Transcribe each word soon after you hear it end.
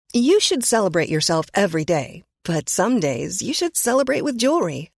You should celebrate yourself every day, but some days you should celebrate with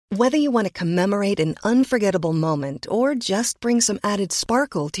jewelry. Whether you want to commemorate an unforgettable moment or just bring some added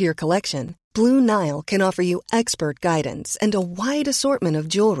sparkle to your collection, Blue Nile can offer you expert guidance and a wide assortment of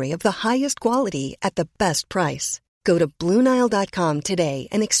jewelry of the highest quality at the best price. Go to BlueNile.com today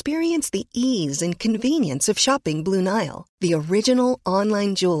and experience the ease and convenience of shopping Blue Nile, the original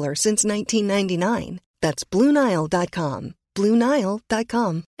online jeweler since 1999. That's BlueNile.com.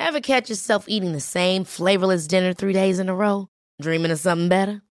 BlueNile.com. Ever catch yourself eating the same flavorless dinner 3 days in a row? Dreaming of something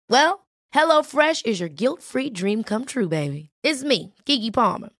better? Well, HelloFresh is your guilt-free dream come true, baby. It's me, Keke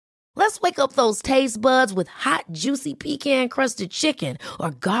Palmer. Let's wake up those taste buds with hot, juicy pecan-crusted chicken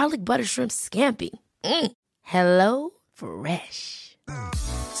or garlic butter shrimp scampi. Hello Fresh.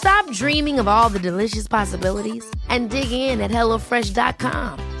 Stop dreaming of all the delicious possibilities and dig in at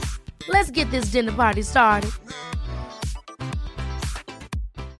HelloFresh.com. Let's get this dinner party started.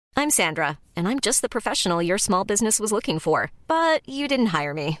 I'm Sandra, and I'm just the professional your small business was looking for. But you didn't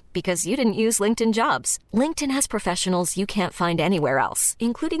hire me because you didn't use LinkedIn Jobs. LinkedIn has professionals you can't find anywhere else,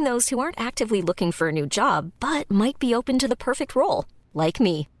 including those who aren't actively looking for a new job, but might be open to the perfect role, like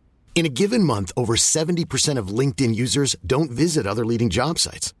me. In a given month, over 70% of LinkedIn users don't visit other leading job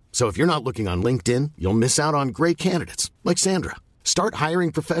sites. So if you're not looking on LinkedIn, you'll miss out on great candidates like Sandra. Start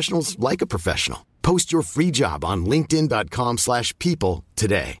hiring professionals like a professional. Post your free job on linkedin.com/people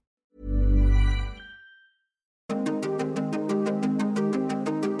today.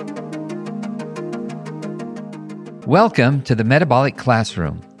 Welcome to the Metabolic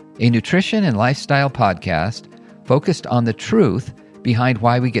Classroom, a nutrition and lifestyle podcast focused on the truth behind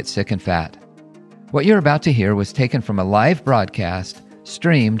why we get sick and fat. What you're about to hear was taken from a live broadcast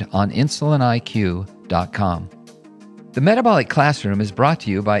streamed on InsulinIQ.com. The Metabolic Classroom is brought to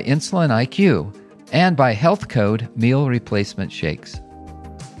you by Insulin IQ and by Health Code Meal Replacement Shakes.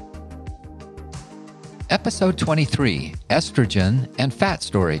 Episode 23, Estrogen and Fat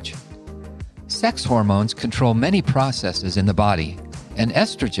Storage. Sex hormones control many processes in the body, and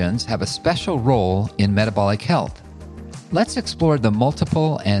estrogens have a special role in metabolic health. Let's explore the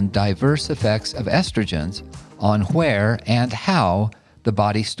multiple and diverse effects of estrogens on where and how the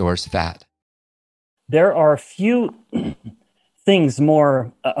body stores fat. There are a few things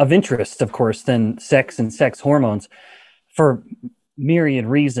more of interest, of course, than sex and sex hormones for myriad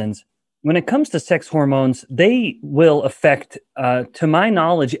reasons. When it comes to sex hormones, they will affect, to my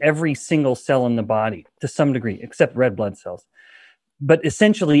knowledge, every single cell in the body to some degree, except red blood cells. But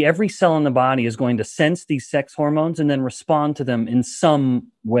essentially, every cell in the body is going to sense these sex hormones and then respond to them in some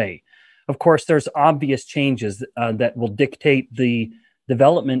way. Of course, there's obvious changes that will dictate the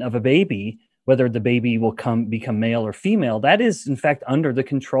development of a baby, whether the baby will become male or female. That is, in fact, under the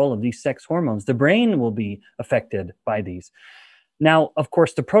control of these sex hormones. The brain will be affected by these. Now, of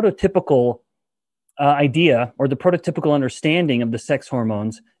course, the prototypical idea or the prototypical understanding of the sex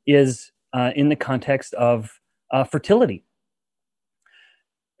hormones is in the context of fertility,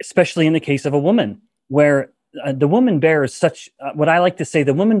 especially in the case of a woman, where the woman bears what I like to say,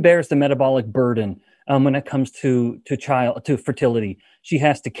 the woman bears the metabolic burden when it comes to fertility. She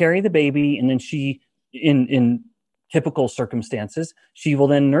has to carry the baby, and then she, in typical circumstances, she will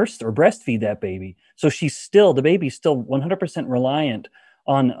then nurse or breastfeed that baby. So the baby's still 100% reliant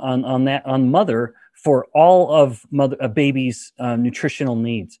on mother for all of a baby's nutritional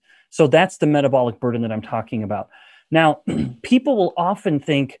needs. So that's the metabolic burden that I'm talking about. Now, people will often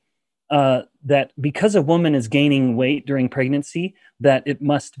think that because a woman is gaining weight during pregnancy, that it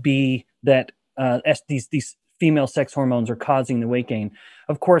must be that these female sex hormones are causing the weight gain.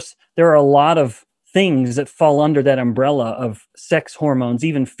 Of course, there are a lot of things that fall under that umbrella of sex hormones,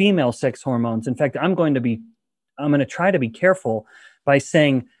 even female sex hormones. In fact, I'm going to try to be careful by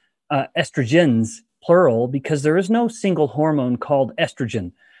saying estrogens, plural, because there is no single hormone called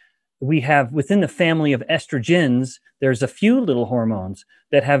estrogen. We have, within the family of estrogens, there's a few little hormones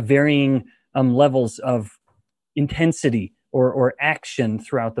that have varying levels of intensity or action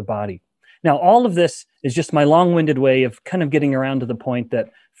throughout the body. Now, all of this is just my long-winded way of kind of getting around to the point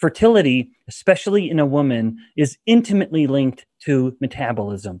that fertility, especially in a woman, is intimately linked to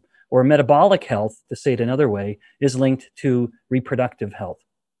metabolism, or metabolic health, to say it another way, is linked to reproductive health.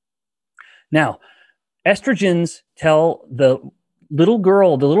 Now, estrogens tell the little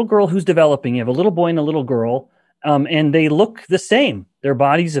girl who's developing, you have a little boy and a little girl, and they look the same. Their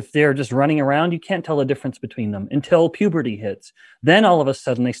bodies, if they're just running around, you can't tell a difference between them until puberty hits. Then all of a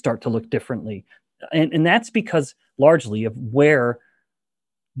sudden they start to look differently. And that's because largely of where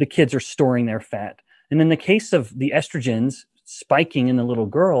the kids are storing their fat. And in the case of the estrogens spiking in the little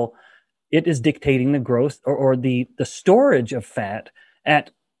girl, it is dictating the growth or the storage of fat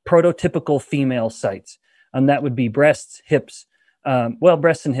at prototypical female sites. That would be breasts, hips,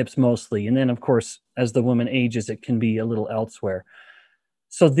 breasts and hips mostly. And then, of course, as the woman ages, it can be a little elsewhere.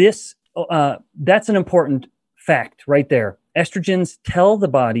 So that's an important fact right there. Estrogens tell the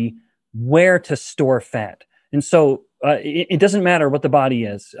body where to store fat. And so it doesn't matter what the body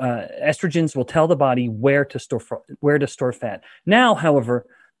is. Estrogens will tell the body where to store fat. Now, however,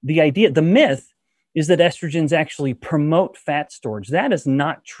 the myth is that estrogens actually promote fat storage. That is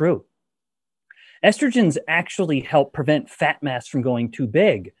not true. Estrogens actually help prevent fat mass from going too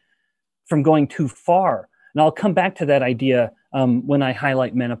big, from going too far. And I'll come back to that idea when I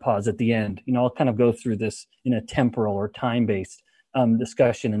highlight menopause at the end. I'll kind of go through this in a temporal or time-based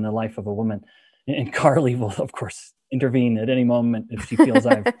discussion in the life of a woman. And Carly will, of course, intervene at any moment if she feels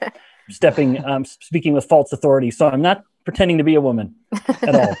I'm speaking with false authority. So I'm not pretending to be a woman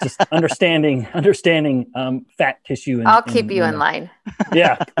at all. Just understanding fat tissue. I'll keep you in line.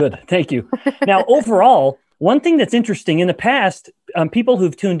 Yeah, good. Thank you. Now, overall, one thing that's interesting in the past, people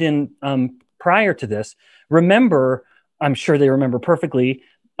who've tuned in prior to this remember, I'm sure they remember perfectly,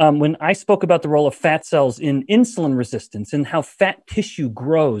 when I spoke about the role of fat cells in insulin resistance and how fat tissue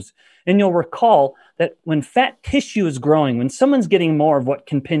grows. And you'll recall that when fat tissue is growing, when someone's getting more of what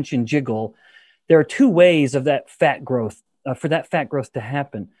can pinch and jiggle, there are two ways of that fat growth, for that fat growth to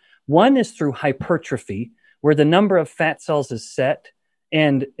happen. One is through hypertrophy, where the number of fat cells is set,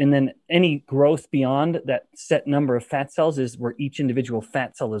 and then any growth beyond that set number of fat cells is where each individual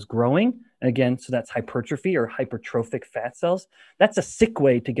fat cell is growing. Again, so that's hypertrophy or hypertrophic fat cells. That's a sick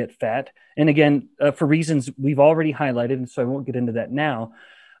way to get fat. And again, for reasons we've already highlighted, and so I won't get into that now.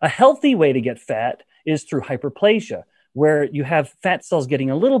 A healthy way to get fat is through hyperplasia, where you have fat cells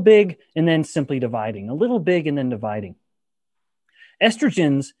getting a little big and then simply dividing, a little big and then dividing.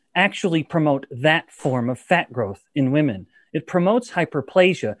 Estrogens actually promote that form of fat growth in women. It promotes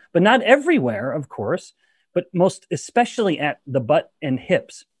hyperplasia, but not everywhere, of course, but most especially at the butt and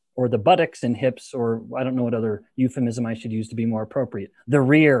hips, or the buttocks and hips, or I don't know what other euphemism I should use to be more appropriate, the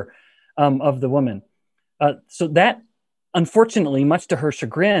rear of the woman. So that, unfortunately, much to her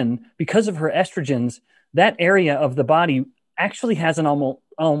chagrin, because of her estrogens, that area of the body actually has an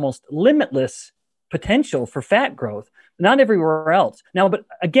almost limitless potential for fat growth, not everywhere else. Now, but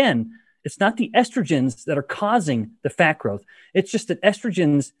again, it's not the estrogens that are causing the fat growth. It's just that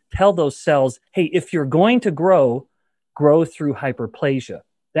estrogens tell those cells, hey, if you're going to grow through hyperplasia.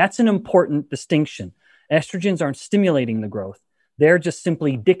 That's an important distinction. Estrogens aren't stimulating the growth. They're just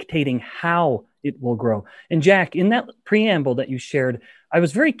simply dictating how it will grow. And Jack, in that preamble that you shared, I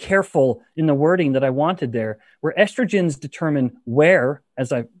was very careful in the wording that I wanted there, where estrogens determine where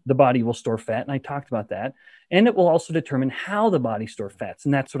the body will store fat, and I talked about that, and it will also determine how the body stores fats,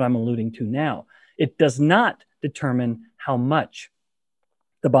 and that's what I'm alluding to now. It does not determine how much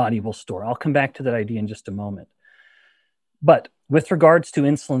the body will store. I'll come back to that idea in just a moment. But with regards to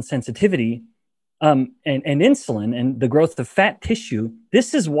insulin sensitivity, and insulin and the growth of fat tissue,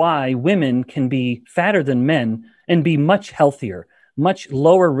 this is why women can be fatter than men and be much healthier, much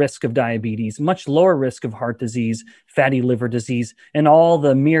lower risk of diabetes, much lower risk of heart disease, fatty liver disease, and all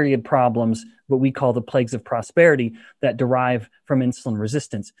the myriad problems, what we call the plagues of prosperity, that derive from insulin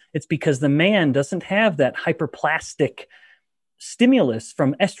resistance. It's because the man doesn't have that hyperplastic stimulus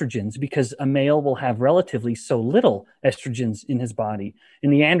from estrogens, because a male will have relatively so little estrogens in his body.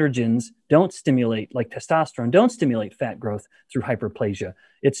 And the androgens don't stimulate, like testosterone, don't stimulate fat growth through hyperplasia.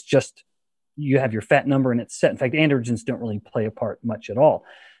 It's just you have your fat number and it's set. In fact, androgens don't really play a part much at all.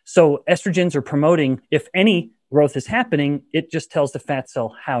 So estrogens are promoting, if any growth is happening, it just tells the fat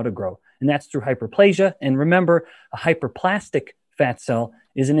cell how to grow. And that's through hyperplasia. And remember, a hyperplastic fat cell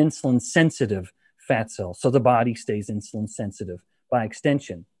is an insulin sensitive fat cell. So the body stays insulin sensitive by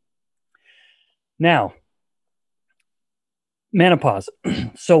extension. Now, menopause.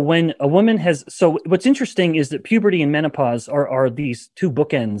 So when a woman so what's interesting is that puberty and menopause are these two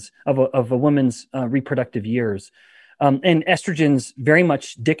bookends of a woman's reproductive years. And estrogens very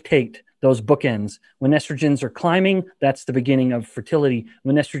much dictate those bookends. When estrogens are climbing, that's the beginning of fertility.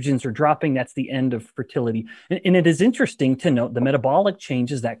 When estrogens are dropping, that's the end of fertility. And it is interesting to note the metabolic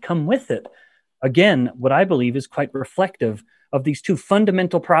changes that come with it. Again, what I believe is quite reflective of these two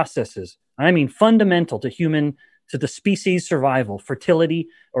fundamental processes. I mean, fundamental to the species survival, fertility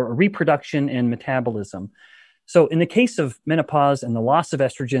or reproduction and metabolism. So in the case of menopause and the loss of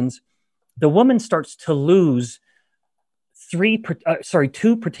estrogens, the woman starts to lose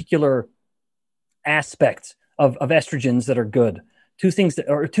two particular aspects of estrogens that are good. Two things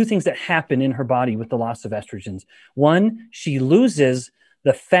that happen in her body with the loss of estrogens. One, she loses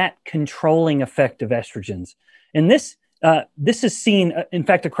the fat controlling effect of estrogens. And this This is seen, in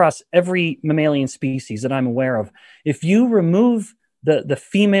fact, across every mammalian species that I'm aware of. If you remove the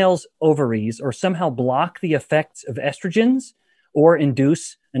female's ovaries or somehow block the effects of estrogens or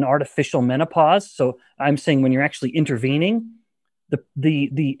induce an artificial menopause, so I'm saying when you're actually intervening,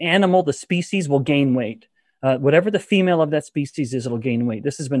 the animal, the species will gain weight. Whatever the female of that species is, it'll gain weight.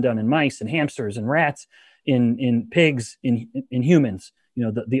 This has been done in mice and hamsters and rats, in pigs, in humans.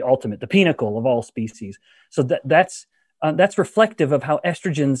 The ultimate, the pinnacle of all species. So that's reflective of how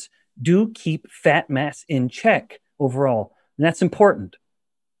estrogens do keep fat mass in check overall. And that's important.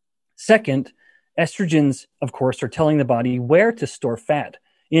 Second, estrogens, of course, are telling the body where to store fat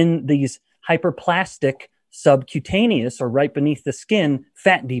in these hyperplastic subcutaneous or right beneath the skin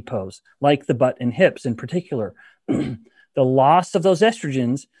fat depots, like the butt and hips in particular. The loss of those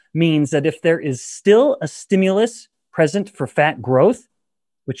estrogens means that if there is still a stimulus present for fat growth,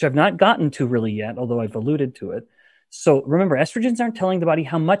 which I've not gotten to really yet, although I've alluded to it. So remember, estrogens aren't telling the body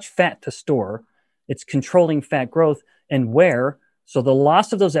how much fat to store. It's controlling fat growth and where. So the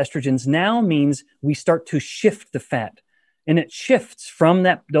loss of those estrogens now means we start to shift the fat. And it shifts from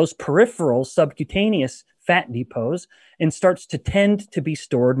those peripheral subcutaneous fat depots and starts to tend to be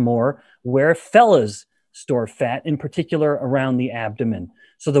stored more where fellas store fat, in particular around the abdomen.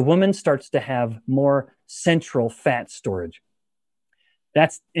 So the woman starts to have more central fat storage.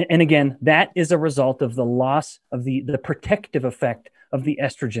 And again, that is a result of the loss of the protective effect of the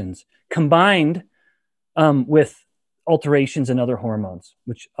estrogens combined with alterations in other hormones,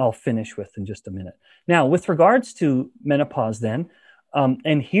 which I'll finish with in just a minute. Now, with regards to menopause then,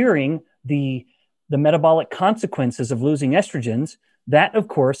 and hearing the metabolic consequences of losing estrogens, that of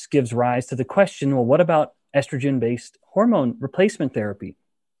course gives rise to the question, well, what about estrogen-based hormone replacement therapy?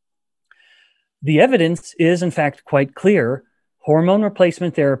 The evidence is in fact quite clear. Hormone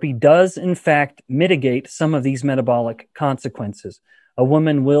replacement therapy does, in fact, mitigate some of these metabolic consequences. A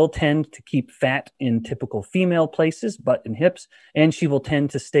woman will tend to keep fat in typical female places, butt and hips, and she will tend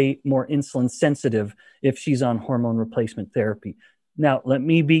to stay more insulin sensitive if she's on hormone replacement therapy. Now, let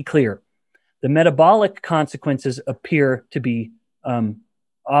me be clear. The metabolic consequences appear to be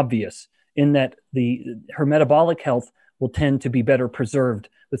obvious in that her metabolic health will tend to be better preserved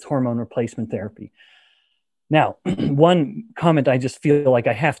with hormone replacement therapy. Now, one comment I just feel like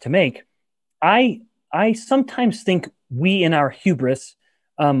I have to make, I sometimes think we in our hubris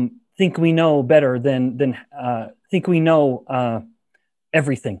think we know better than think we know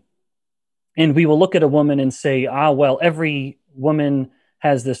everything. And we will look at a woman and say, well, every woman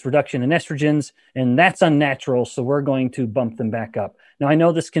has this reduction in estrogens and that's unnatural, so we're going to bump them back up. Now, I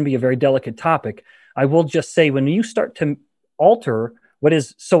know this can be a very delicate topic. I will just say when you start to alter what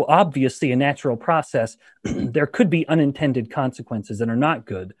is so obviously a natural process, there could be unintended consequences that are not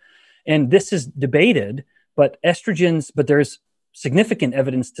good. And this is debated, but there's significant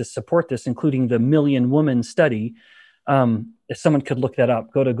evidence to support this, including the 1,000,000 Woman study. If someone could look that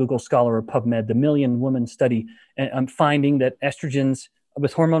up, go to Google Scholar or PubMed, the 1,000,000 Woman study. And I'm finding that estrogens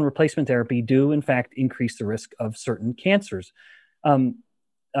with hormone replacement therapy do, in fact, increase the risk of certain cancers,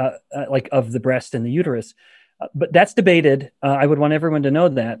 like of the breast and the uterus. But that's debated. I would want everyone to know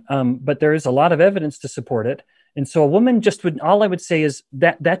that. But there is a lot of evidence to support it. And so a woman all I would say is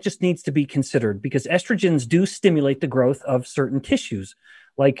that just needs to be considered because estrogens do stimulate the growth of certain tissues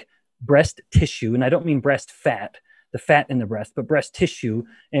like breast tissue. And I don't mean breast fat, the fat in the breast, but breast tissue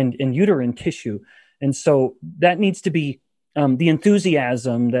and uterine tissue. And so that needs to be the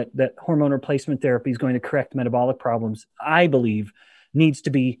enthusiasm that hormone replacement therapy is going to correct metabolic problems, I believe, needs to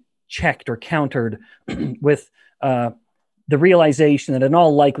be checked or countered with the realization that in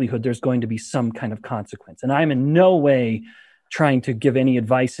all likelihood, there's going to be some kind of consequence. And I'm in no way trying to give any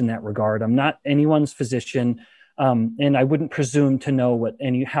advice in that regard. I'm not anyone's physician, and I wouldn't presume to know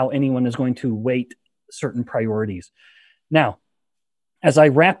how anyone is going to weight certain priorities. Now, as I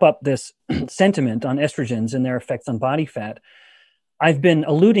wrap up this sentiment on estrogens and their effects on body fat, I've been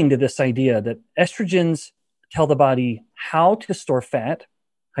alluding to this idea that estrogens tell the body how to store fat,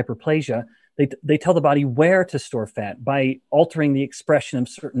 hyperplasia. They tell the body where to store fat by altering the expression of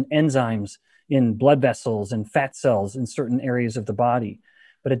certain enzymes in blood vessels and fat cells in certain areas of the body.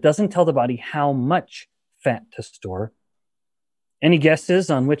 But it doesn't tell the body how much fat to store. Any guesses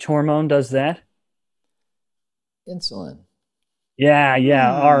on which hormone does that? Insulin. Yeah,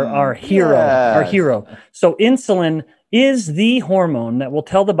 our hero, yeah. our hero. So insulin is the hormone that will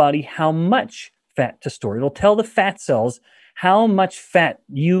tell the body how much fat to store. It'll tell the fat cells how much fat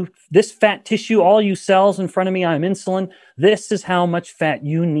this fat tissue, all you cells in front of me, I'm insulin. This is how much fat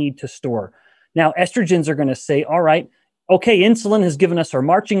you need to store. Now, estrogens are going to say, all right, okay, insulin has given us our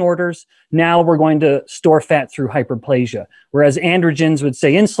marching orders. Now we're going to store fat through hyperplasia. Whereas androgens would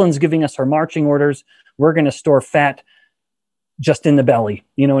say, insulin's giving us our marching orders. We're going to store fat just in the belly,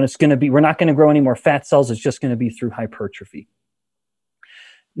 and it's going to be, we're not going to grow any more fat cells. It's just going to be through hypertrophy.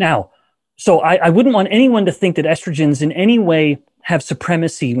 Now, so I wouldn't want anyone to think that estrogens in any way have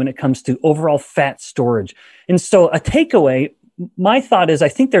supremacy when it comes to overall fat storage. And so a takeaway, my thought is, I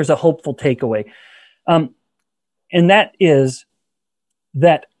think there's a hopeful takeaway. And that is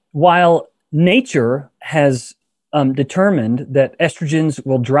that while nature has determined that estrogens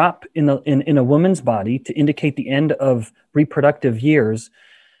will drop in a woman's body to indicate the end of reproductive years,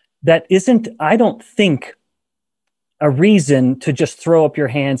 that isn't, I don't think, a reason to just throw up your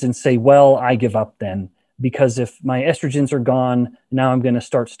hands and say, well, I give up then, because if my estrogens are gone, now I'm going to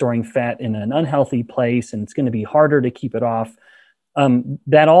start storing fat in an unhealthy place and it's going to be harder to keep it off.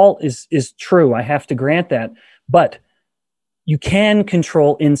 That all is true. I have to grant that. But you can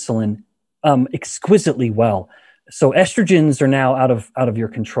control insulin exquisitely well. So estrogens are now out of your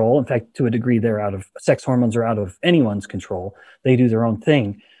control. In fact, to a degree, sex hormones are out of anyone's control. They do their own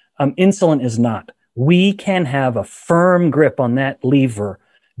thing. Insulin is not. We can have a firm grip on that lever.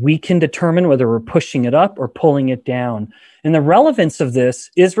 We can determine whether we're pushing it up or pulling it down. And the relevance of this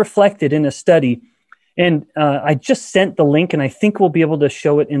is reflected in a study. And I just sent the link, and I think we'll be able to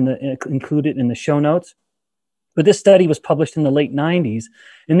show it include it in the show notes. But this study was published in the late 90s,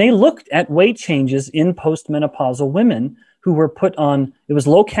 and they looked at weight changes in postmenopausal women who were put on, it was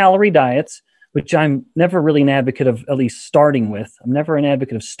low-calorie diets, which I'm never really an advocate of at least starting with. I'm never an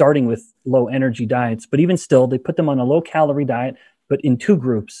advocate of starting with low-energy diets, but even still, they put them on a low-calorie diet, but in two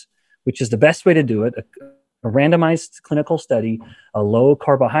groups, which is the best way to do it, a randomized clinical study, a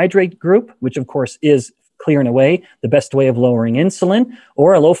low-carbohydrate group, which of course is clear and away the best way of lowering insulin,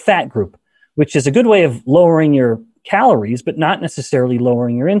 or a low-fat group, which is a good way of lowering your calories, but not necessarily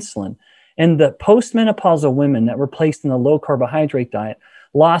lowering your insulin. And the postmenopausal women that were placed in the low-carbohydrate diet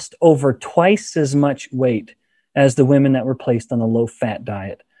lost over twice as much weight as the women that were placed on the low-fat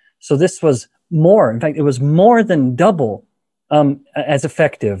diet. So this was more, in fact, it was more than double as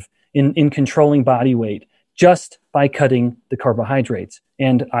effective in controlling body weight just by cutting the carbohydrates.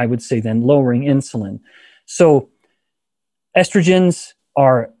 And I would say then lowering insulin. So estrogens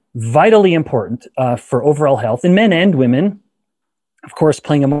are vitally important for overall health in men and women, of course,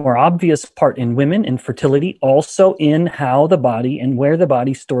 playing a more obvious part in women in fertility, also in how the body and where the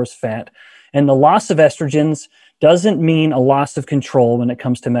body stores fat. And the loss of estrogens doesn't mean a loss of control when it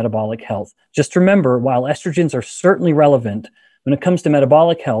comes to metabolic health. Just remember, while estrogens are certainly relevant, when it comes to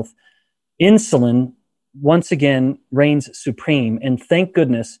metabolic health, insulin, once again, reigns supreme. And thank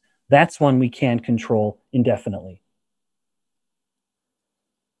goodness, that's one we can control indefinitely.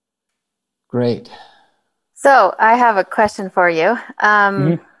 Great. So I have a question for you.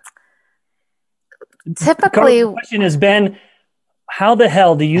 Typically, The question has been, how the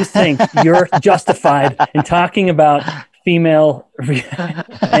hell do you think you're justified in talking about female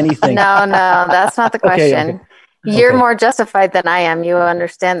anything? No, that's not the question. Okay. You're more justified than I am. You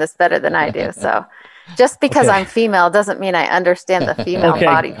understand this better than I do. So just because I'm female doesn't mean I understand the female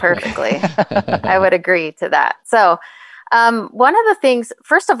body perfectly. I would agree to that. So one of the things,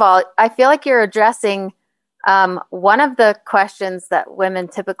 first of all, I feel like you're addressing one of the questions that women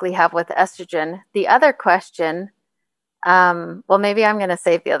typically have with estrogen. The other question, well, maybe I'm going to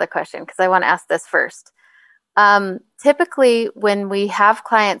save the other question because I want to ask this first. Typically, when we have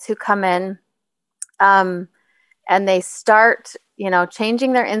clients who come in and they start,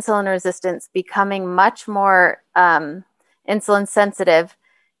 changing their insulin resistance, becoming much more insulin sensitive,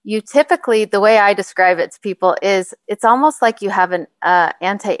 you typically, the way I describe it to people is it's almost like you have an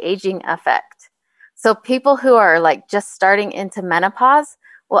anti-aging effect. So people who are like just starting into menopause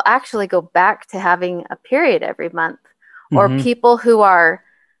will actually go back to having a period every month. Or people who are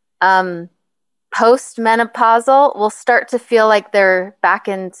post-menopausal will start to feel like they're back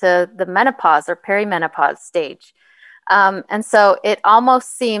into the menopause or perimenopause stage. And so it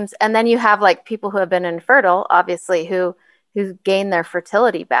almost seems, and then you have like people who have been infertile, obviously, who gain their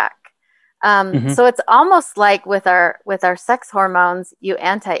fertility back. So it's almost like with our sex hormones, you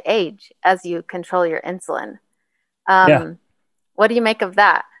anti-age as you control your insulin. What do you make of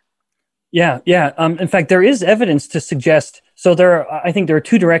that? Yeah. In fact, there is evidence to suggest, so I think there are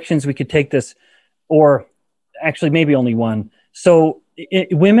two directions we could take this, or actually maybe only one. So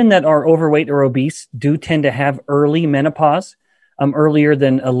women that are overweight or obese do tend to have early menopause, earlier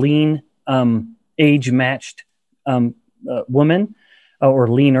than a lean, age-matched woman, or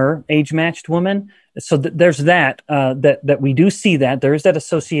leaner age-matched woman. So there's that we do see that. There is that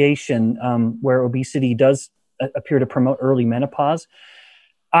association where obesity does appear to promote early menopause.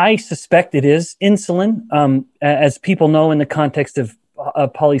 I suspect it is insulin. As people know, in the context of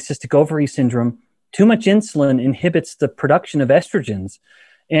polycystic ovary syndrome, too much insulin inhibits the production of estrogens.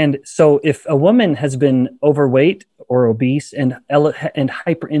 And so if a woman has been overweight or obese and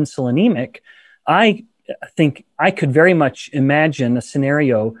hyperinsulinemic, I think I could very much imagine a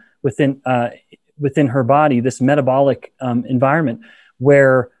scenario within her body, this metabolic environment,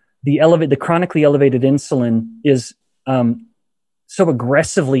 where the chronically elevated insulin is so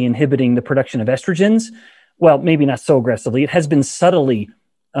aggressively inhibiting the production of estrogens. Well, maybe not so aggressively. It has been subtly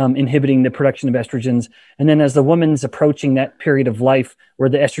inhibiting the production of estrogens. And then as the woman's approaching that period of life where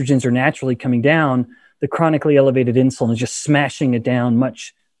the estrogens are naturally coming down, the chronically elevated insulin is just smashing it down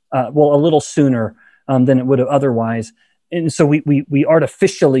a little sooner than it would have otherwise. And so we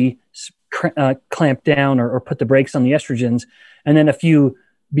artificially clamp down or put the brakes on the estrogens. And then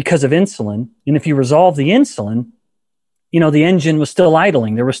because of insulin, and if you resolve the insulin, the engine was still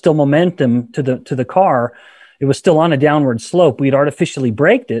idling. There was still momentum to the car. It was still on a downward slope. We'd artificially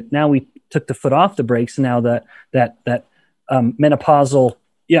braked it. Now we took the foot off the brakes. And now that menopausal,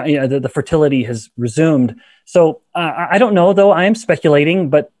 the fertility has resumed. So I don't know, though. I am speculating,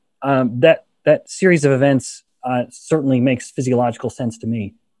 but that series of events certainly makes physiological sense to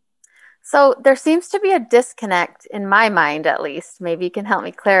me. So there seems to be a disconnect in my mind, at least. Maybe you can help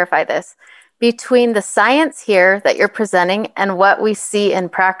me clarify this, between the science here that you're presenting and what we see in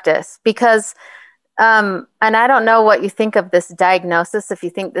practice. Because, and I don't know what you think of this diagnosis, if you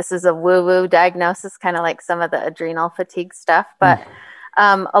think this is a woo-woo diagnosis, kind of like some of the adrenal fatigue stuff, but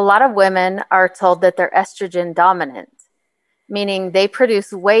a lot of women are told that they're estrogen dominant, meaning they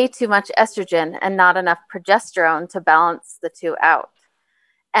produce way too much estrogen and not enough progesterone to balance the two out.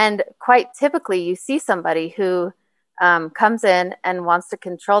 And quite typically, you see somebody who comes in and wants to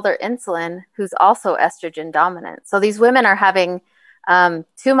control their insulin who's also estrogen dominant. So these women are having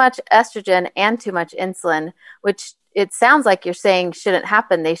too much estrogen and too much insulin, which it sounds like you're saying shouldn't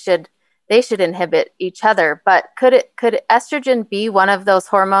happen. They should inhibit each other. But could estrogen be one of those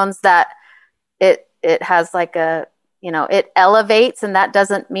hormones that it has like it elevates, and that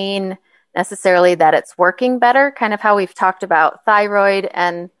doesn't mean necessarily that it's working better, kind of how we've talked about thyroid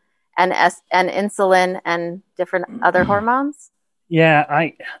and insulin and different other hormones? Yeah,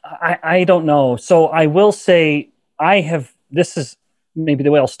 I don't know. So I will say this is maybe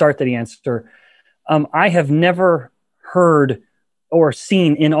the way I'll start the answer. I have never heard or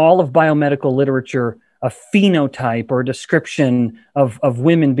seen in all of biomedical literature a phenotype or a description of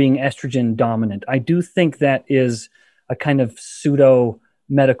women being estrogen dominant. I do think that is a kind of pseudo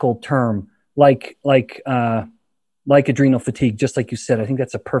medical term, like adrenal fatigue, just like you said. I think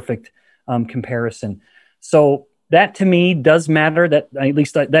that's a perfect comparison. So that to me does matter. That at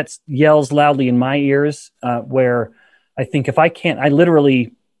least that yells loudly in my ears. Where I think if I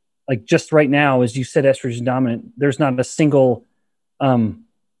literally, like just right now, as you said, estrogen dominant. There's not a single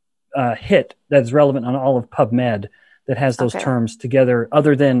hit that's relevant on all of PubMed that has those terms together,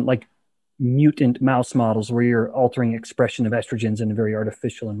 other than like mutant mouse models where you're altering expression of estrogens in a very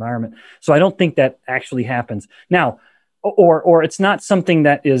artificial environment. So I don't think that actually happens now, or it's not something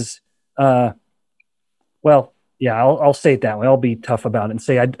that is, I'll say it that way. I'll be tough about it and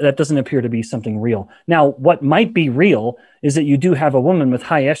say that doesn't appear to be something real. Now, what might be real is that you do have a woman with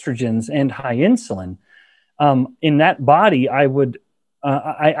high estrogens and high insulin. In that body, I would,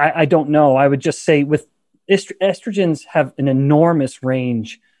 I don't know. I would just say with estrogens have an enormous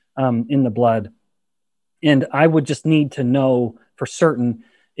range in the blood. And I would just need to know for certain,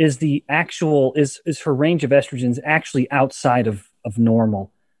 is her range of estrogens actually outside of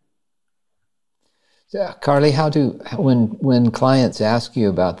normal? Yeah, Carly, when clients ask you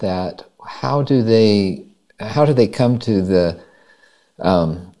about that, how do they come to the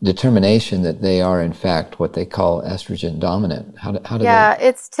determination that they are in fact what they call estrogen dominant? How do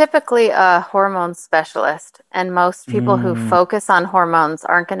it's typically a hormone specialist, and most people who focus on hormones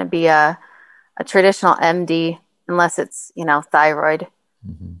aren't going to be a traditional MD unless it's thyroid.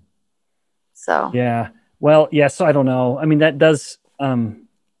 Mm-hmm. So so I don't know. I mean, that does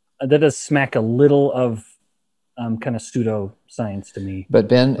smack a little of kind of pseudo science to me. But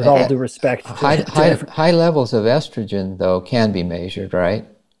Ben, with all due respect, high levels of estrogen though can be measured, right?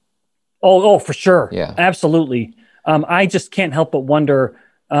 Oh, for sure. Yeah, absolutely. I just can't help but wonder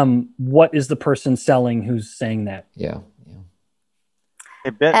what is the person selling who's saying that. Yeah.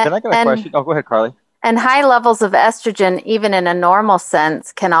 Hey Ben, I got a question. Oh, go ahead, Carly. And high levels of estrogen, even in a normal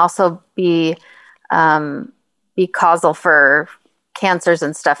sense, can also be causal for cancers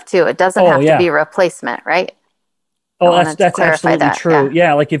and stuff too. It doesn't have to be a replacement, right? Oh, that's absolutely true.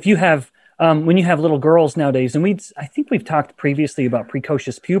 Yeah, like if you have when you have little girls nowadays, and I think we've talked previously about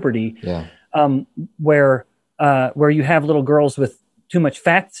precocious puberty, where you have little girls with too much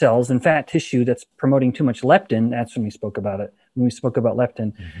fat cells and fat tissue that's promoting too much leptin. That's when we spoke about it. When we spoke about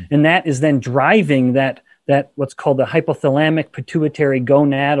leptin, and that is then driving that what's called the hypothalamic pituitary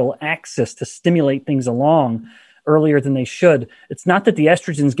gonadal axis to stimulate things along earlier than they should. It's not that the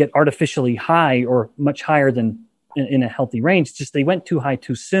estrogens get artificially high or much higher than in a healthy range. It's just they went too high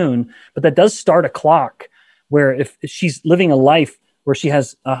too soon. But that does start a clock where if she's living a life where she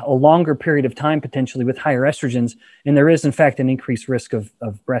has a longer period of time potentially with higher estrogens, and there is in fact an increased risk of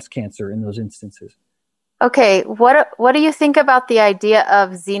breast cancer in those instances. Okay, what do you think about the idea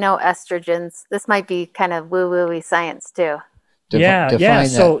of xenoestrogens? This might be kind of woo-woo-y science too. So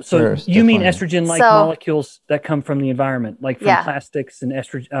you mean estrogen-like molecules that come from the environment, like from plastics and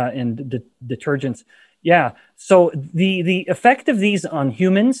and detergents. Yeah. So the effect of these on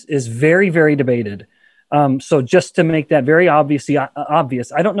humans is very, very debated. So just to make that very obvious,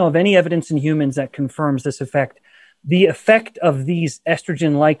 I don't know of any evidence in humans that confirms this effect. The effect of these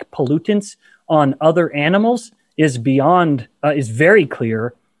estrogen-like pollutants on other animals is very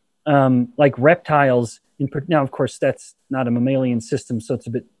clear. Like reptiles, now of course that's not a mammalian system, so it's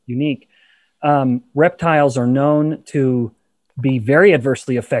a bit unique. Reptiles are known to be very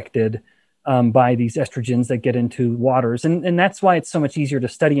adversely affected by these estrogens that get into waters. And that's why it's so much easier to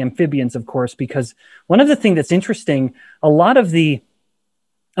study amphibians, of course, because one of the things that's interesting, a lot of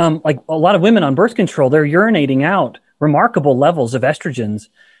women on birth control, they're urinating out remarkable levels of estrogens.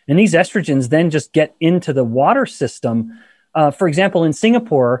 And these estrogens then just get into the water system. For example, in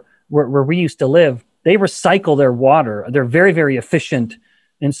Singapore, where we used to live, they recycle their water. They're very, very efficient.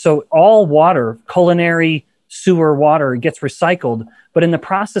 And so all water, culinary, sewer water gets recycled. But in the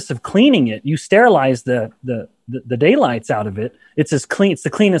process of cleaning it, you sterilize the daylights out of it. It's as clean. It's the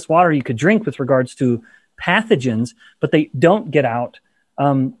cleanest water you could drink with regards to pathogens, but they don't get out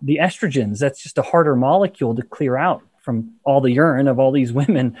the estrogens. That's just a harder molecule to clear out from all the urine of all these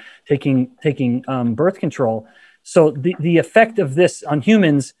women taking birth control. So the effect of this on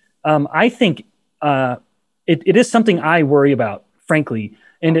humans, I think it is something I worry about, frankly.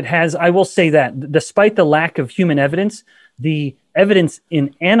 And I will say that despite the lack of human evidence, the evidence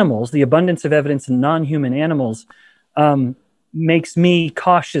in animals, the abundance of evidence in non-human animals, makes me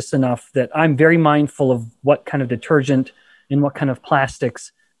cautious enough that I'm very mindful of what kind of detergent and what kind of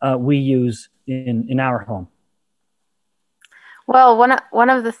plastics we use in our home. Well, one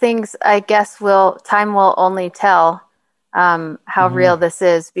of the things I guess time will only tell how real this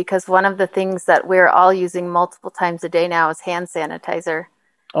is, because one of the things that we're all using multiple times a day now is hand sanitizer.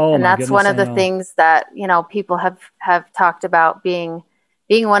 Oh, and that's one of the things that, people have talked about being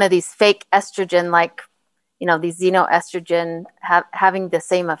one of these fake estrogen, like, these xenoestrogen having the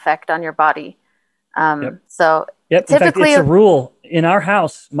same effect on your body. So typically, in fact, it's a rule in our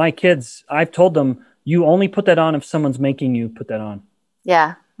house. My kids, I've told them, you only put that on if someone's making you put that on.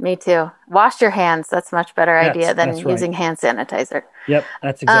 Yeah, me too. Wash your hands. That's a much better idea than using hand sanitizer. Yep,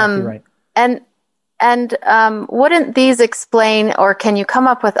 that's exactly right. And wouldn't these explain, or can you come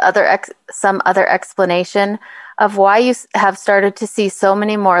up with some other explanation of why you have started to see so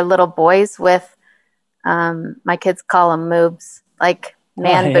many more little boys with, my kids call them moobs, like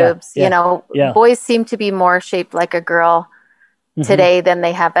man boobs? Boys seem to be more shaped like a girl today than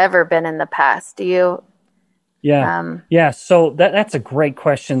they have ever been in the past. Do you? Yeah. So that's a great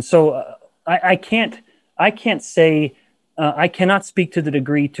question. So I can't say, I cannot speak to the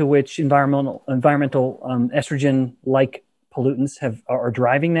degree to which environmental estrogen-like pollutants are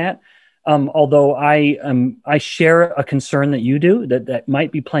driving that. Although I share a concern that you do that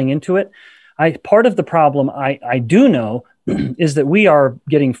might be playing into it. Part of the problem I do know is that we are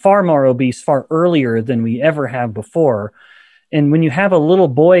getting far more obese far earlier than we ever have before. And when you have a little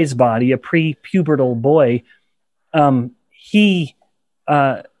boy's body, a pre-pubertal boy, he's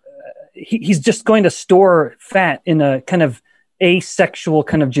just going to store fat in a kind of asexual,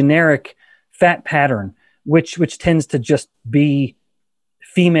 kind of generic fat pattern, which tends to just be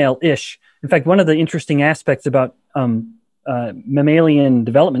female-ish. In fact, one of the interesting aspects about mammalian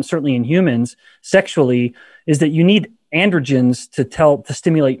development, certainly in humans, sexually, is that you need androgens to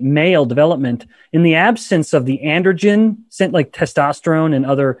stimulate male development. In the absence of the androgen, like testosterone and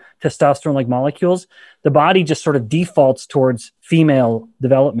other testosterone-like molecules, the body just sort of defaults towards female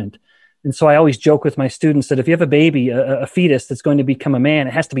development. And so I always joke with my students that if you have a baby, a fetus that's going to become a man,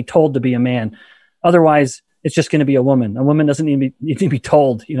 it has to be told to be a man. Otherwise, it's just going to be a woman. A woman doesn't need to be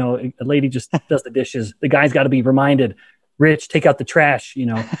told. A lady just does the dishes. The guy's got to be reminded, Rich, take out the trash,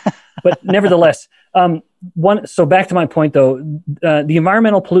 But nevertheless, So back to my point, though, the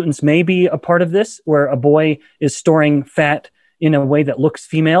environmental pollutants may be a part of this, where a boy is storing fat in a way that looks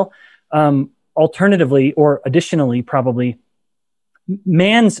female. Alternatively, or additionally, probably,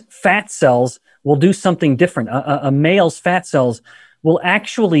 man's fat cells will do something different. A male's fat cells will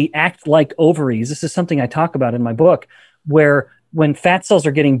actually act like ovaries. This is something I talk about in my book, where when fat cells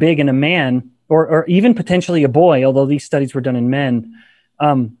are getting big in a man, or even potentially a boy, although these studies were done in men,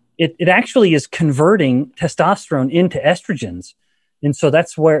 it actually is converting testosterone into estrogens. And so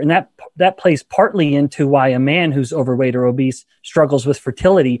that's where, and that plays partly into why a man who's overweight or obese struggles with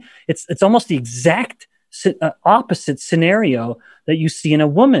fertility. It's almost the exact opposite scenario that you see in a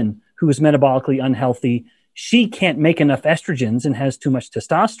woman who is metabolically unhealthy. She can't make enough estrogens and has too much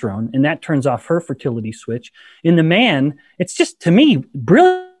testosterone, and that turns off her fertility switch. In the man, it's just, to me,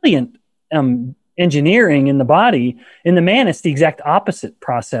 brilliant engineering in the body. In the man, it's the exact opposite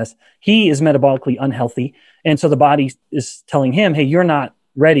process. He is metabolically unhealthy, and so the body is telling him, hey, you're not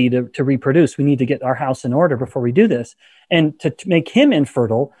ready to reproduce. We need to get our house in order before we do this. And to make him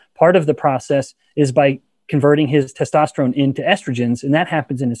infertile, part of the process is by converting his testosterone into estrogens, and that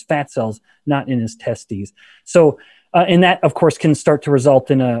happens in his fat cells, not in his testes. So, and that, of course, can start to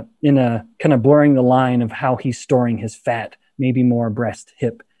result in a kind of blurring the line of how he's storing his fat, maybe more breast,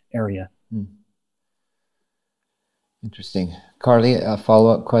 hip area. Interesting. Carly,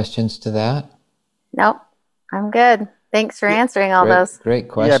 follow-up questions to that? Nope, I'm good. Thanks for answering all those. Great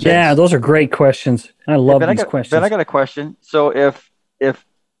questions. Yeah, those are great questions. I love these questions. Ben, I got a question. So if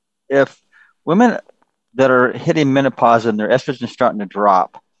women that are hitting menopause and their estrogen is starting to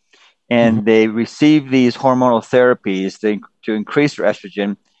drop, and they receive these hormonal therapies to increase their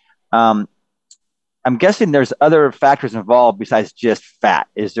estrogen, I'm guessing there's other factors involved besides just fat.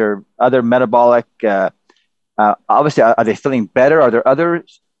 Is there other metabolic? Obviously, are they feeling better? Are there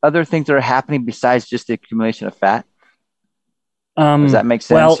other things that are happening besides just the accumulation of fat? Does that make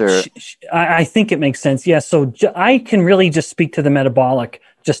sense? Well, I think it makes sense. Yeah. So I can really just speak to the metabolic,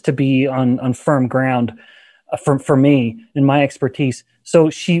 just to be on firm ground for me and my expertise. So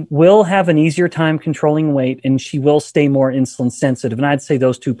she will have an easier time controlling weight, and she will stay more insulin sensitive. And I'd say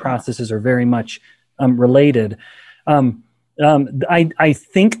those two processes are very much related. I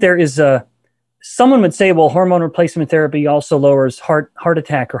think there is someone would say, well, hormone replacement therapy also lowers heart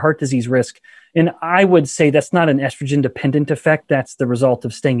attack or heart disease risk. And I would say that's not an estrogen-dependent effect. That's the result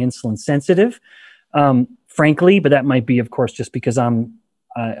of staying insulin sensitive, frankly. But that might be, of course, just because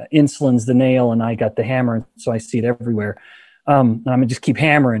insulin's the nail and I got the hammer, so I see it everywhere. I'm going to just keep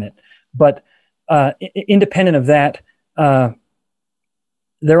hammering it. But independent of that,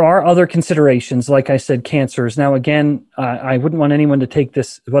 there are other considerations, like I said, cancers. Now, again, I wouldn't want anyone to take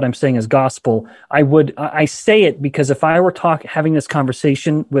this, what I'm saying, as gospel. I say it because if I were having this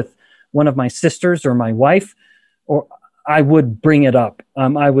conversation with one of my sisters or my wife, or I would bring it up.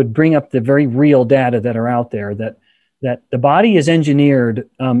 I would bring up the very real data that are out there, that the body is engineered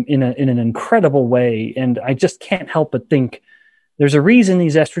in an incredible way. And I just can't help but think there's a reason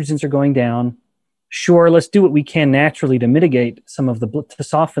these estrogens are going down. Sure, let's do what we can naturally to mitigate some of to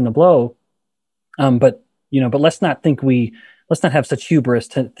soften the blow. But let's not have such hubris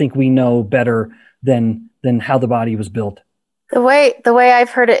to think we know better than how the body was built. The way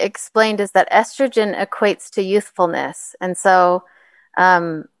I've heard it explained is that estrogen equates to youthfulness. And so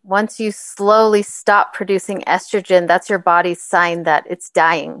once you slowly stop producing estrogen, that's your body's sign that it's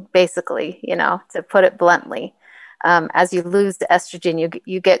dying, basically, to put it bluntly. As you lose the estrogen,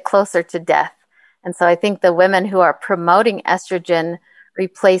 you get closer to death. And so I think the women who are promoting estrogen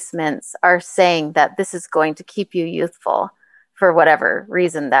replacements are saying that this is going to keep you youthful for whatever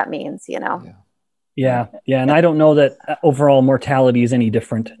reason that means, Yeah. And I don't know that overall mortality is any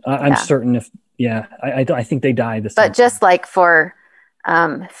different. I'm certain I think they die the same. But just like for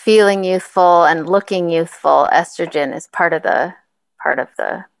feeling youthful and looking youthful, estrogen is part of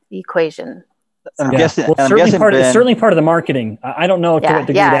the equation. I'm guessing. Well, it's certainly part of the marketing. I don't know to what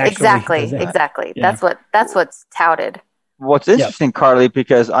degree it actually exactly. Yeah. That's what's touted. What's interesting, Carly,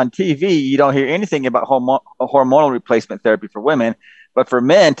 because on TV you don't hear anything about hormonal replacement therapy for women, but for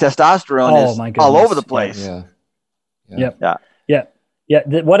men, testosterone is all over the place.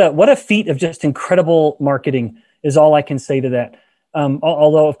 What a feat of just incredible marketing is all I can say to that.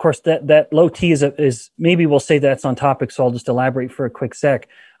 Although, of course, that low T is maybe we'll say that's on topic, so I'll just elaborate for a quick sec.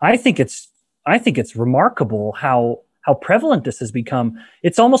 I think it's remarkable how prevalent this has become.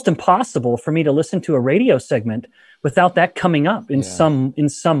 It's almost impossible for me to listen to a radio segment without that coming up in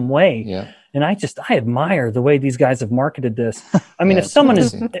some way. Yeah. And I admire the way these guys have marketed this. I mean, if someone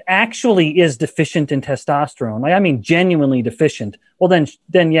actually is deficient in testosterone, genuinely deficient, well then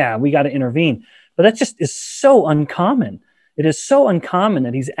we got to intervene. But that just is so uncommon. It is so uncommon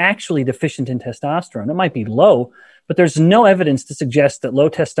that he's actually deficient in testosterone. It might be low, but there's no evidence to suggest that low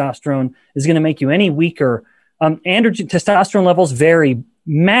testosterone is going to make you any weaker. Testosterone levels vary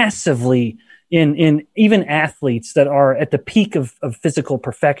massively in even athletes that are at the peak of physical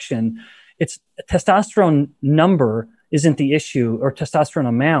perfection. It's testosterone number isn't the issue, or testosterone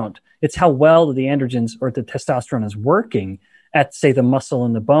amount. It's how well the androgens or the testosterone is working at, say, the muscle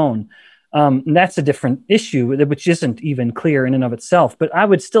and the bone. And that's a different issue, which isn't even clear in and of itself. But I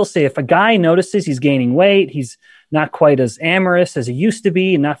would still say if a guy notices he's gaining weight, he's not quite as amorous as he used to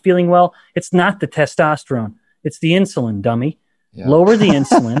be and not feeling well, it's not the testosterone. It's the insulin, dummy. Yeah. Lower the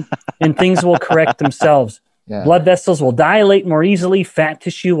insulin and things will correct themselves. Yeah. Blood vessels will dilate more easily. Fat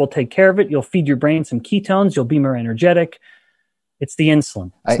tissue will take care of it. You'll feed your brain some ketones. You'll be more energetic. It's the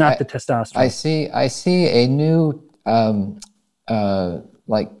insulin. It's not the testosterone. I see a new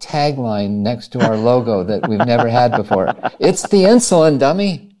like tagline next to our logo that we've never had before. It's the insulin,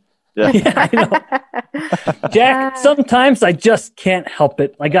 dummy. Yeah, I know. Jack, sometimes I just can't help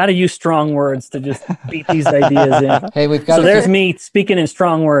it. I got to use strong words to just beat these ideas in. Hey, we've got. So there's me speaking in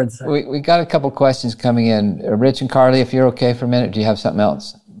strong words. We got a couple questions coming in. Rich and Carly, if you're okay for a minute, do you have something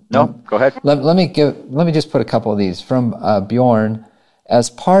else? No, go ahead. Let me just put a couple of these from Bjorn. As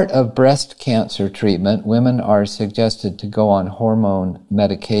part of breast cancer treatment, women are suggested to go on hormone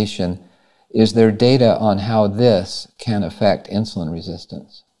medication. Is there data on how this can affect insulin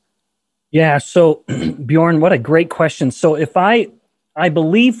resistance? Yeah, so Bjorn, what a great question. So if I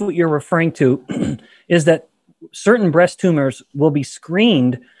believe what you're referring to is that certain breast tumors will be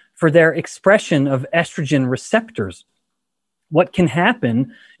screened for their expression of estrogen receptors. What can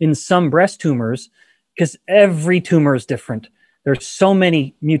happen in some breast tumors, because every tumor is different. There's so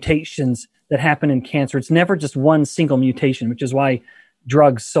many mutations that happen in cancer. It's never just one single mutation, which is why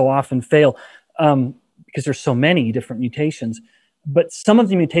drugs so often fail, because there's so many different mutations. But some of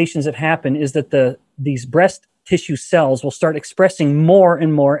the mutations that happen is that these breast tissue cells will start expressing more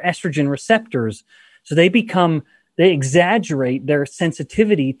and more estrogen receptors. So they exaggerate their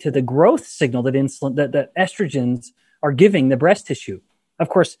sensitivity to the growth signal that estrogens are giving the breast tissue. Of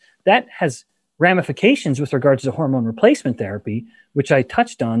course, that has ramifications with regards to hormone replacement therapy, which I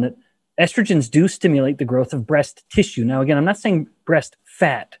touched on, that estrogens do stimulate the growth of breast tissue. Now, again, I'm not saying breast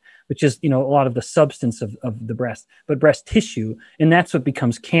fat, which is, a lot of the substance of the breast, but breast tissue. And that's what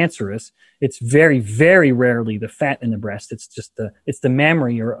becomes cancerous. It's very, very rarely the fat in the breast. It's just the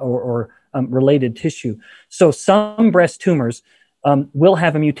mammary or related tissue. So some breast tumors will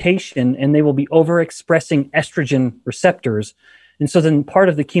have a mutation and they will be overexpressing estrogen receptors. And so then part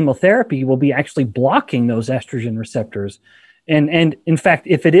of the chemotherapy will be actually blocking those estrogen receptors. And in fact,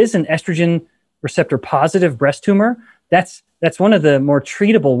 if it is an estrogen receptor positive breast tumor, that's one of the more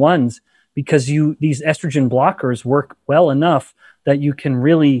treatable ones, because these estrogen blockers work well enough that you can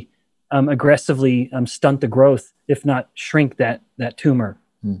really aggressively stunt the growth, if not shrink that tumor.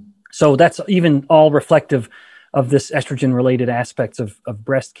 So that's even all reflective of this estrogen-related aspects of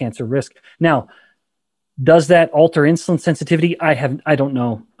breast cancer risk. Now, does that alter insulin sensitivity? I don't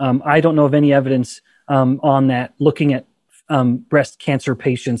know. I don't know of any evidence on that, looking at breast cancer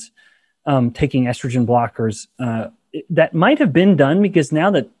patients taking estrogen blockers. That might have been done, because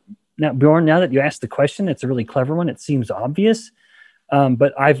Bjorn, now that you asked the question, it's a really clever one. It seems obvious,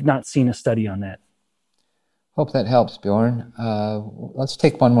 but I've not seen a study on that. Hope that helps, Bjorn. Let's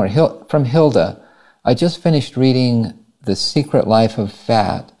take one more. From Hilda. I just finished reading The Secret Life of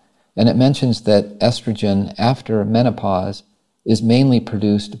Fat, and it mentions that estrogen after menopause is mainly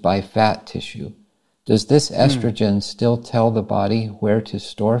produced by fat tissue. Does this estrogen still tell the body where to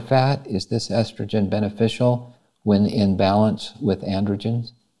store fat? Is this estrogen beneficial when in balance with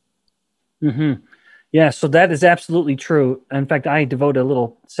androgens? Mm-hmm. Yeah, so that is absolutely true. In fact, I devote a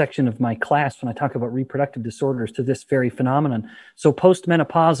little section of my class when I talk about reproductive disorders to this very phenomenon. So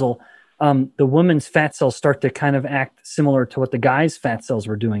postmenopausal, the woman's fat cells start to kind of act similar to what the guy's fat cells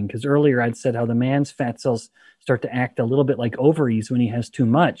were doing. Because earlier I'd said how the man's fat cells start to act a little bit like ovaries when he has too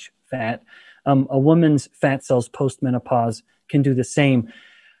much fat. A woman's fat cells post-menopause can do the same.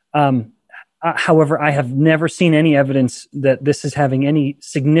 However, I have never seen any evidence that this is having any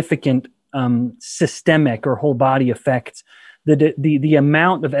significant systemic or whole body effects. The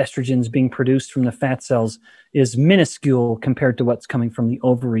amount of estrogens being produced from the fat cells is minuscule compared to what's coming from the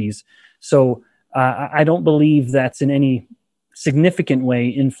ovaries. So I don't believe that's in any significant way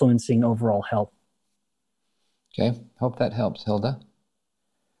influencing overall health. Okay, hope that helps, Hilda.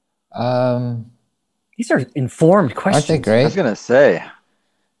 These are informed questions. Aren't they great? I was going to say.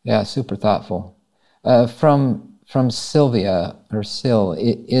 Yeah, super thoughtful. From Sylvia, or Sil,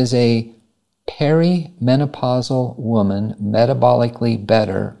 is a perimenopausal woman metabolically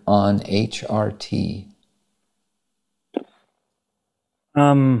better on HRT?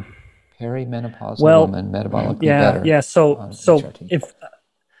 Perimenopausal woman metabolically better. Yeah. So HRT.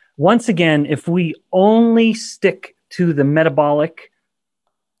 if we only stick to the metabolic,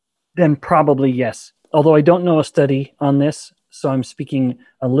 then probably yes. Although I don't know a study on this, so I'm speaking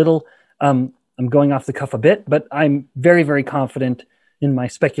a little. I'm going off the cuff a bit, but I'm very, very confident in my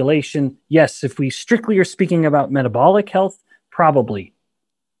speculation. Yes, if we strictly are speaking about metabolic health, probably.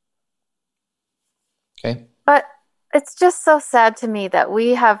 Okay. But it's just so sad to me that we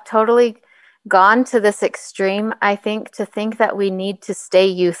have totally gone to this extreme, I think, to think that we need to stay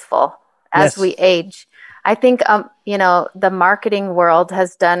youthful as we age. I think, the marketing world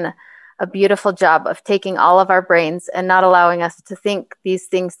has done a beautiful job of taking all of our brains and not allowing us to think these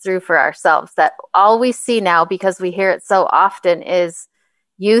things through for ourselves. That all we see now, because we hear it so often, is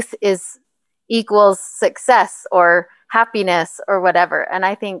youth equals success or happiness or whatever. And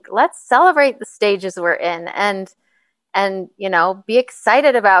I think let's celebrate the stages we're in and be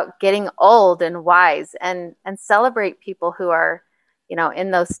excited about getting old and wise and celebrate people who are, in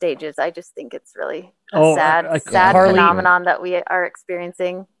those stages. I just think it's really a sad Carly, phenomenon that we are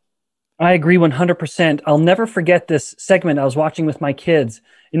experiencing. I agree 100%. I'll never forget this segment I was watching with my kids,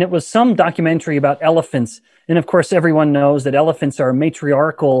 and it was some documentary about elephants. And of course, everyone knows that elephants are a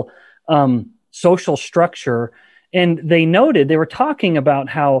matriarchal social structure. And they were talking about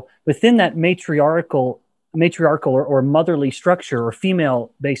how within that matriarchal or motherly structure or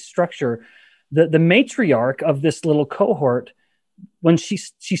female-based structure, the matriarch of this little cohort, when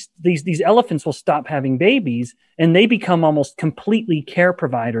these elephants will stop having babies and they become almost completely care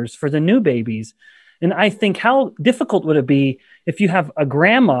providers for the new babies. And I think, how difficult would it be if you have a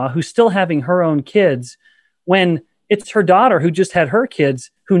grandma who's still having her own kids when it's her daughter who just had her kids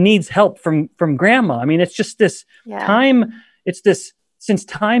who needs help from grandma? I mean, it's just this time. It's this, since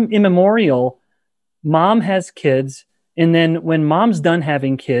time immemorial, mom has kids. And then when mom's done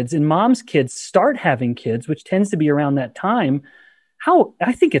having kids and mom's kids start having kids, which tends to be around that time,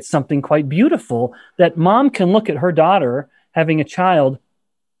 I think it's something quite beautiful that mom can look at her daughter having a child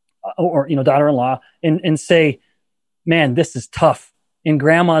or daughter-in-law and say, man, this is tough. And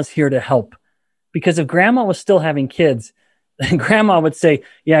grandma's here to help. Because if grandma was still having kids, then grandma would say,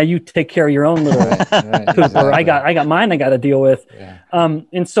 yeah, you take care of your own little poop, exactly. Or I got mine I got to deal with. Yeah.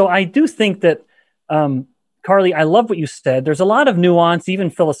 And so I do think that, Carly, I love what you said. There's a lot of nuance,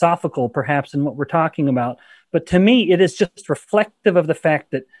 even philosophical, perhaps, in what we're talking about. But to me, it is just reflective of the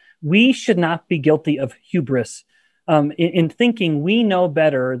fact that we should not be guilty of hubris in thinking we know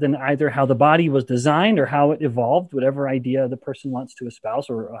better than either how the body was designed or how it evolved, whatever idea the person wants to espouse,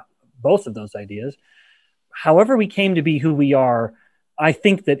 or both of those ideas. However we came to be who we are, I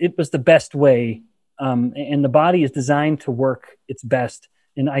think that it was the best way, and the body is designed to work its best.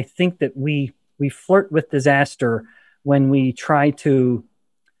 And I think that we flirt with disaster when we try to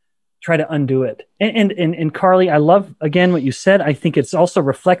undo it. And Carly, I love, again, what you said. I think it's also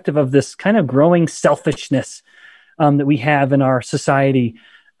reflective of this kind of growing selfishness that we have in our society.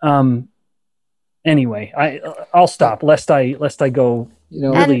 Anyway, I'll stop lest I go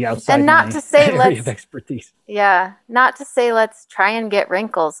really outside and not my to say area of expertise. Yeah, not to say let's try and get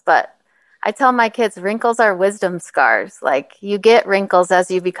wrinkles, but I tell my kids wrinkles are wisdom scars. Like, you get wrinkles as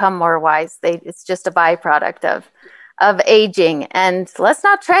you become more wise. It's just a byproduct of aging, and let's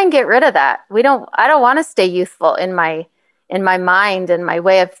not try and get rid of that. I don't want to stay youthful in my mind and my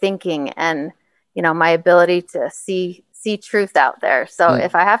way of thinking, and my ability to see truth out there. So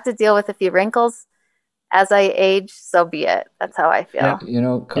if I have to deal with a few wrinkles as I age, so be it. That's how I feel.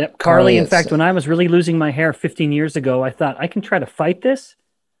 Carly, in fact, when I was really losing my hair 15 years ago, I thought I can try to fight this,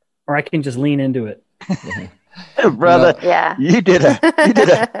 or I can just lean into it. Brother, you did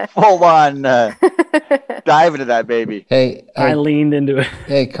a full on dive into that baby. Hey, I leaned into it.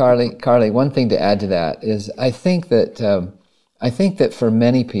 Hey, Carly, one thing to add to that is I think that for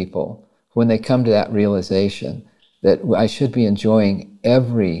many people, when they come to that realization that I should be enjoying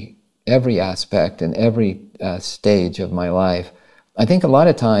every aspect and every stage of my life, I think a lot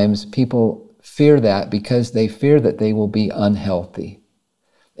of times people fear that because they fear that they will be unhealthy.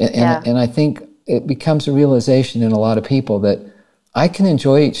 And I think it becomes a realization in a lot of people that I can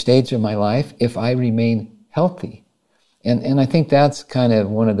enjoy each stage of my life if I remain healthy. And I think that's kind of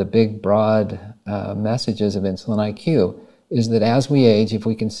one of the big, broad messages of Insulin IQ, is that as we age, if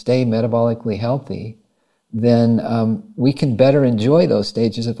we can stay metabolically healthy, then we can better enjoy those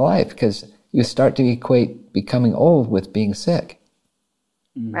stages of life, because you start to equate becoming old with being sick.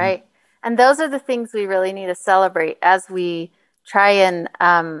 Right. And those are the things we really need to celebrate as we try and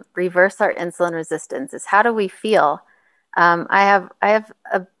reverse our insulin resistance is how do we feel? I have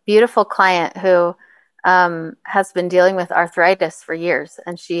a beautiful client who has been dealing with arthritis for years,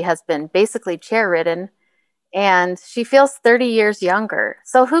 and she has been basically chair ridden, and she feels 30 years younger.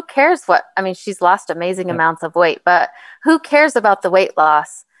 So who cares she's lost amazing amounts of weight, but who cares about the weight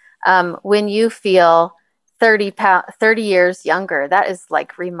loss when you feel 30 years younger? That is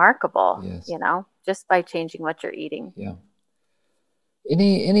like remarkable, yes. Just by changing what you're eating. Yeah.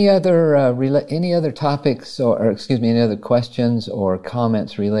 Any other topics any other questions or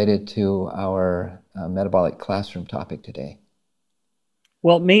comments related to our metabolic classroom topic today?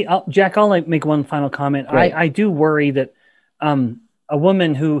 Well, Jack, I'll make one final comment. I do worry that a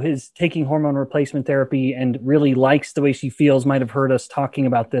woman who is taking hormone replacement therapy and really likes the way she feels might have heard us talking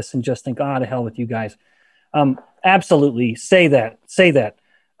about this and just think, to hell with you guys. Absolutely. Say that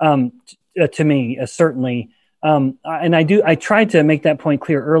to me, certainly. And I tried to make that point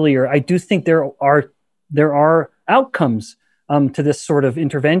clear earlier. I do think there are outcomes to this sort of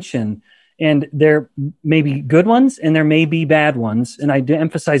intervention, and there may be good ones and there may be bad ones. And I do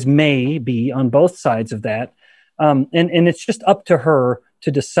emphasize may be on both sides of that. And it's just up to her to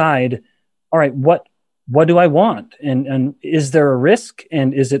decide, all right, what do I want? And is there a risk,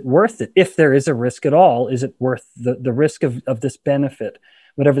 and is it worth it? If there is a risk at all, is it worth the risk of this benefit,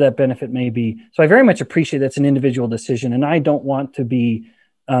 whatever that benefit may be? So I very much appreciate that's an individual decision, and I don't want to be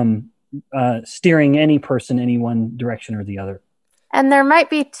steering any person any one direction or the other. And there might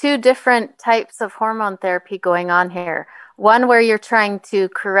be two different types of hormone therapy going on here. One where you're trying to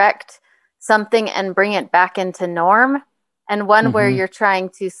correct something and bring it back into norm, and one where you're trying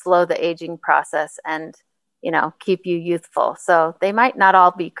to slow the aging process and, keep you youthful. So they might not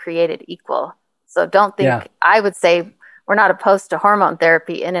all be created equal. So don't think, I would say we're not opposed to hormone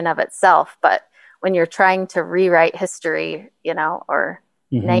therapy in and of itself, but when you're trying to rewrite history, or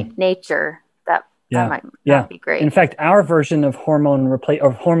nature, that might not be great. In fact, our version of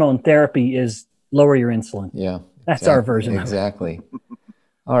hormone therapy is lower your insulin. Yeah. That's our version. Exactly.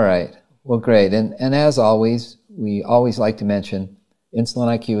 All right. Well, great. And as always, we always like to mention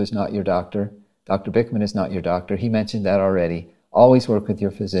Insulin IQ is not your doctor. Dr. Bickman is not your doctor. He mentioned that already. Always work with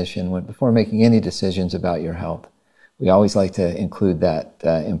your physician before making any decisions about your health. We always like to include that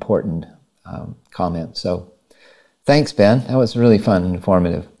important comment. So thanks, Ben. That was really fun and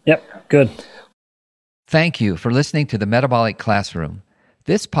informative. Yep, good. Thank you for listening to the Metabolic Classroom.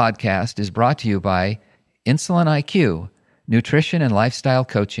 This podcast is brought to you by Insulin IQ, nutrition and lifestyle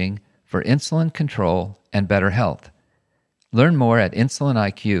coaching for insulin control and better health. Learn more at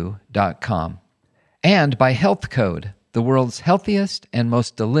insuliniq.com. And by Health Code, the world's healthiest and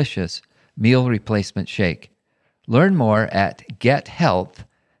most delicious meal replacement shake. Learn more at GetHealth,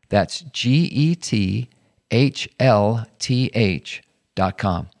 that's GetHLTH.com.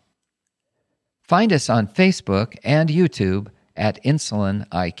 Find us on Facebook and YouTube at Insulin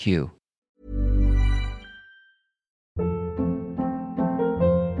IQ.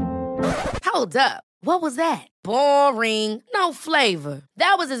 Hold up. What was that? Boring. No flavor.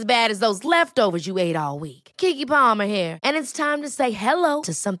 That was as bad as those leftovers you ate all week. Keke Palmer here, and it's time to say hello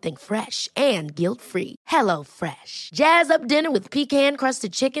to something fresh and guilt-free. Hello Fresh. Jazz up dinner with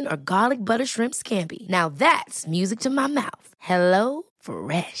pecan-crusted chicken or garlic butter shrimp scampi. Now that's music to my mouth. Hello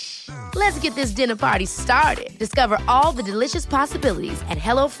Fresh. Let's get this dinner party started. Discover all the delicious possibilities at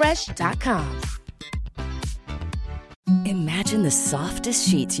HelloFresh.com. Imagine the softest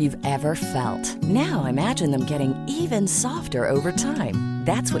sheets you've ever felt. Now imagine them getting even softer over time.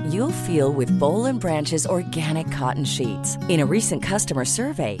 That's what you'll feel with Boll & Branch's organic cotton sheets. In a recent customer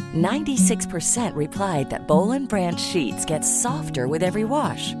survey, 96% replied that Boll & Branch sheets get softer with every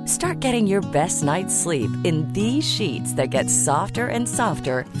wash. Start getting your best night's sleep in these sheets that get softer and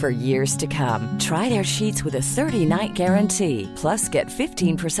softer for years to come. Try their sheets with a 30-night guarantee. Plus, get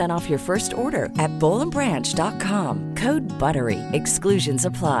 15% off your first order at bollandbranch.com. Code BUTTERY. Exclusions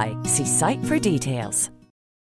apply. See site for details.